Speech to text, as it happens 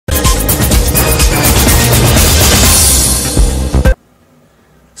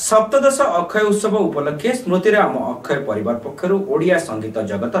सप्तदश अक्षय उत्सव उपलक्षे स्मृतिर आम अक्षय परिवार पक्षर ओडिया संगीत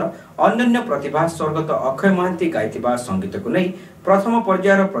जगतर अन्य प्रतिभा स्वर्गत अक्षय महांती गाइथिबा संगीत को नहीं प्रथम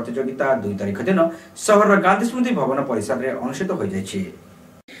पर्यायर प्रतियोगिता 2 तारिख दिन सहर गांधी स्मृति भवन परिसर में अनुष्ठित हो जाइछि।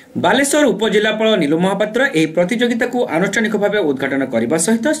 बालेश्वर उपजिलापाल नीलू महापात्र एही प्रतियोगिता को आनुष्ठानिक भाव उद्घाटन करने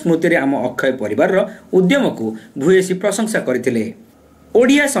सहित स्मृतिर आम अक्षय परिवार उद्यम को भूयसी प्रशंसा करथिले।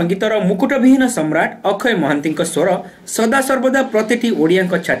 ओडिया संगीतर मुकुटविहीन सम्राट अक्षय महांती स्वर सदा सर्वदा प्रतिटी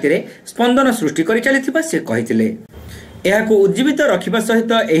ओडिया छाती में स्पंदन सृष्टि कर चली से कहिथिले। एहाकु उज्जीवित रखिबा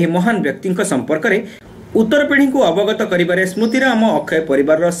सहित एही महान व्यक्ति संपर्क में उत्तर पीढ़ी को अवगत करिबारे स्मृतिर आम अक्षय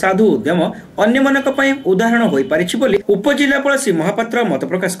परिवार साधु उद्यम अन्य मानक पई उदाहरण होई पारिछि बोली उपजिलापाल श्री महापात्र मत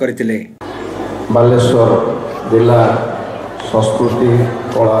प्रकाश करथिले। बालेश्वर जिला संस्कृति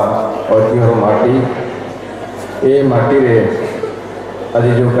कला ऐतिह्य माटी ए माटी रे आज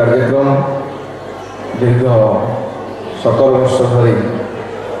जो कार्यक्रम दीर्घ 17 वर्ष धरी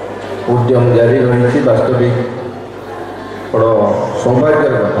उद्यम जारी रही वास्तविक बड़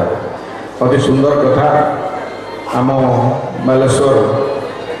सौभाग्यर कथा अति सुंदर कथा। आम बालेश्वर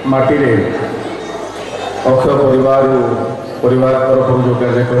माटी रे अक्षय परिवार तरफ जो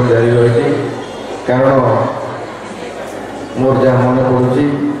कार्यक्रम जारी रही कारण मोर जहाँ मन पड़ुची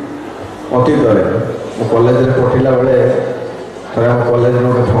अतीत में कॉलेज में पढ़ला बेले थे आम कॉलेज में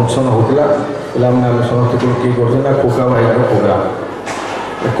गोटे फंक्शन होता पे समस्त किए कर कोका भाई प्रोग्राम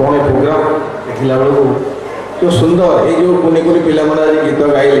कौन प्रोग्राम देखला बेलू जो सुंदर ये जो कुनि कुनि पिला आज गीत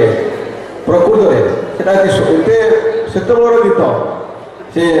गाइले प्रकृत में से बड़ गीत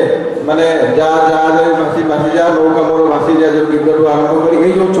से माने जा जा भासी भासी जा नौका मोर भासी जा जो गीत आरंभ कर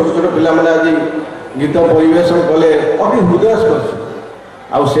जो छोट छोट पिला आज गीत परिवेशन कले अति हृदयस्पर्शी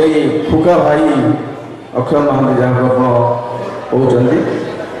आउ से फुका भाई अक्षय महांती जहाँ होती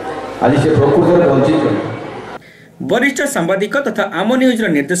आज से प्रकृत बंची। वरिष्ठ सांबादिक तथा आम न्यूज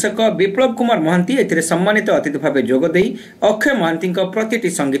निर्देशक विप्लव कुमार महांती एथिरे सम्मानित अतिथि भाव जोग देई अक्षय महांती प्रतिटी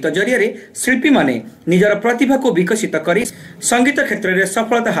संगीत जरिया शिल्पी माने निजर प्रतिभा को विकसित करी संगीत क्षेत्र में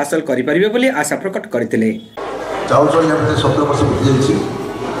सफलता हासिल करिपारिबे बोली आशा प्रकट करथिले। अक्षय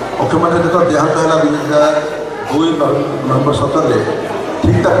महांती देहांत है 2 नवंबर 17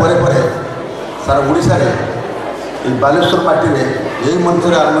 ठीक सारा ओडिशा बालेश्वर माटी में यही मंच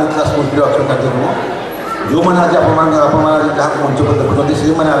में आरंभ होता स्मृति अक्षय कार्यक्रम जो मैंने आज जहाँ मंच पर देखुं से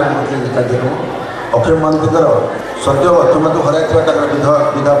मैंने आरंभ कार्यक्रम अक्षय महांती सद्य अत्यमत हर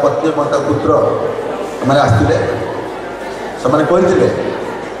विधा पत्नी माता पुत्र मैंने आसते से कही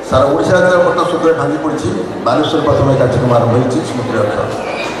सारा ओडिशा बर्तमान सूत्र भांगी पड़ी बालेश्वर प्रथम कार्यक्रम आरंभ हो स्मृति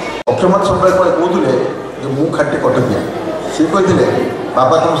अक्षय महांती सब कहते जो मु खाटी कटकिया सी कहते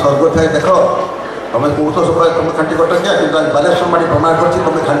बाबा तुम स्वर्ग थे देख तुम कौत सब तुम खाटी कटकिया कि बालेश्वर माटी प्रमाण कर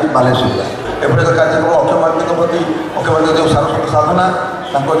तुम खाटी बालेश्वरिया एपटे कार्यक्रम अक्षय महांती प्रति अक्षय महांती जो सारस्वत साधना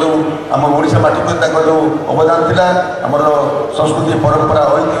जो आम ओडिशा माटी प्रति जो अवदान था आम संस्कृति परंपरा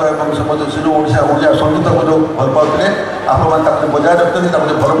ऐतिह्य से जो ओडिया संगीत को जो भल पाते आप बजाय रखते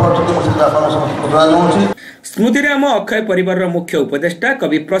भल पाते समस्त जनाऊँगी। स्मृतिर आम अक्षय परिवार मुख्य उपदेष्टा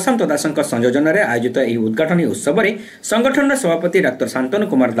कवि प्रशांत दासଙ୍କ संयोजन आयोजित यह उद्घाटनी उत्सव में संगठन सभापति डाक्टर शांतनु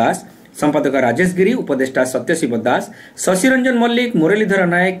कुमार दास, संपादक राजेश गिरी, उपदेष्टा सत्यशिव दास, शशिरंजन मल्लिक, मुरलीधर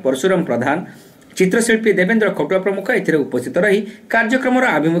नायक, परशुराम प्रधान, चित्रशिल्पी देवेंद्र खटुआ प्रमुख एथिरे उपस्थित रही कार्यक्रम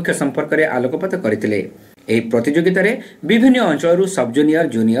आभिमुख्य संपर्क में आलोकपात करथिले। एही प्रतियोगिता रे विभिन्न अंचल सब जूनियर,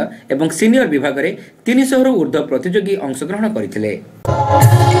 जूनियर एवं सीनियर विभाग में 300 रु ऊर्ध्व प्रतियोगी अंशग्रहण करथिले।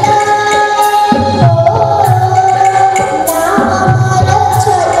 Yeah.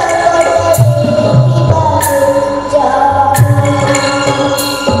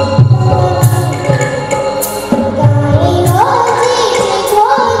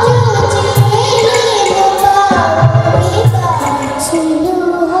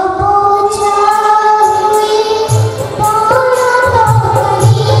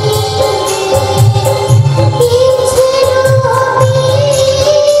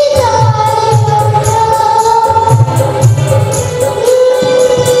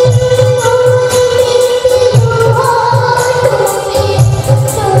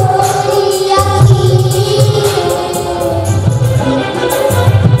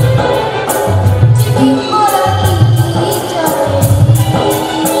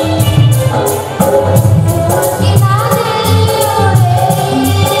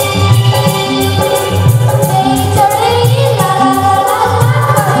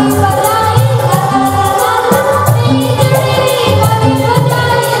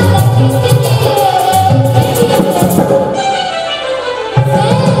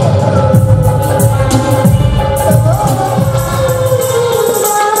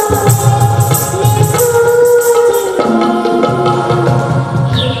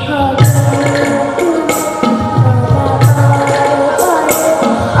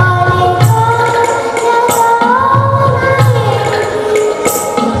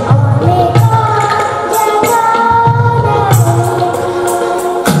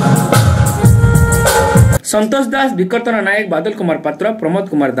 संतोष दास, विकर्तन नायक, बादल कुमार पात्र, प्रमोद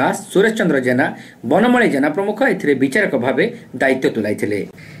कुमार दास, सुरेश चंद्र जेना, बनमणि जेना प्रमुख एथिरे विचारक भावे दायित्व तुलाइथिले।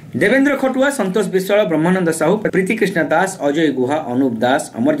 देवेंद्र खटुआ, संतोष विश्वाल, ब्रह्मानंद साहू, प्रीति कृष्ण दास, अजय गुहा, अनूप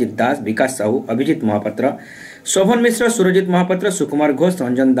दास, अमरजीत दास, विकास साहू, अभिजीत महापात्र, शोभन मिश्र, सुरजित महापात्र, सुकुमार घोष,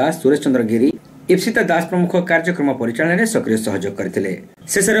 रंजन दास, सुरेश चंद्र गिरी, इप्सिता दास प्रमुख कार्यक्रम परिचालन में सक्रिय सहयोग करथिले।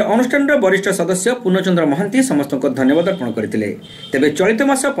 शेषे अनुष्ठान वरिष्ठ सदस्य पूर्णचंद्र महांती समस्त धन्यवाद अर्पण करथिले। तेबे चलित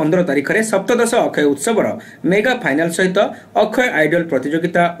मास 15 तारिख में सप्तदश अक्षय उत्सवर मेगा फाइनाल सहित अक्षय आइडल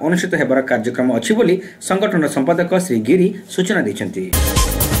प्रतियोगिता अनुष्ठित हेबार कार्यक्रम अछि बोली संगठन संपादक श्री गिरी सूचना दैछन्ति।